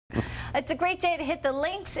It's a great day to hit the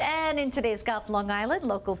links, and in today's Golf Long Island,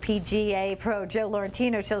 local PGA pro Joe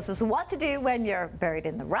Laurentino shows us what to do when you're buried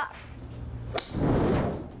in the rough.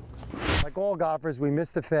 Like all golfers, we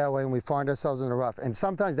miss the fairway and we find ourselves in the rough, and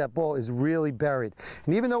sometimes that ball is really buried.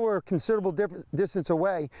 And even though we're a considerable distance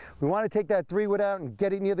away, we want to take that 3-wood out and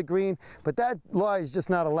get it near the green, but that lie is just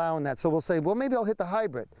not allowing that. So we'll say, well, maybe I'll hit the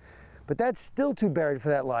hybrid. But that's still too buried for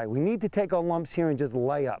that lie. We need to take our lumps here and just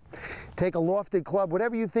lay up. Take a lofted club,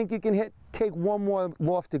 whatever you think you can hit, take one more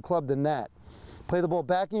lofted club than that. Play the ball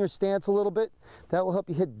back in your stance a little bit. That will help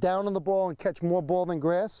you hit down on the ball and catch more ball than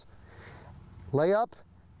grass. Lay up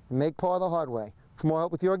and make par the hard way. For more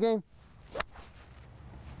help with your game,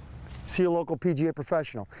 see your local PGA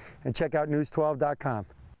professional and check out news12.com.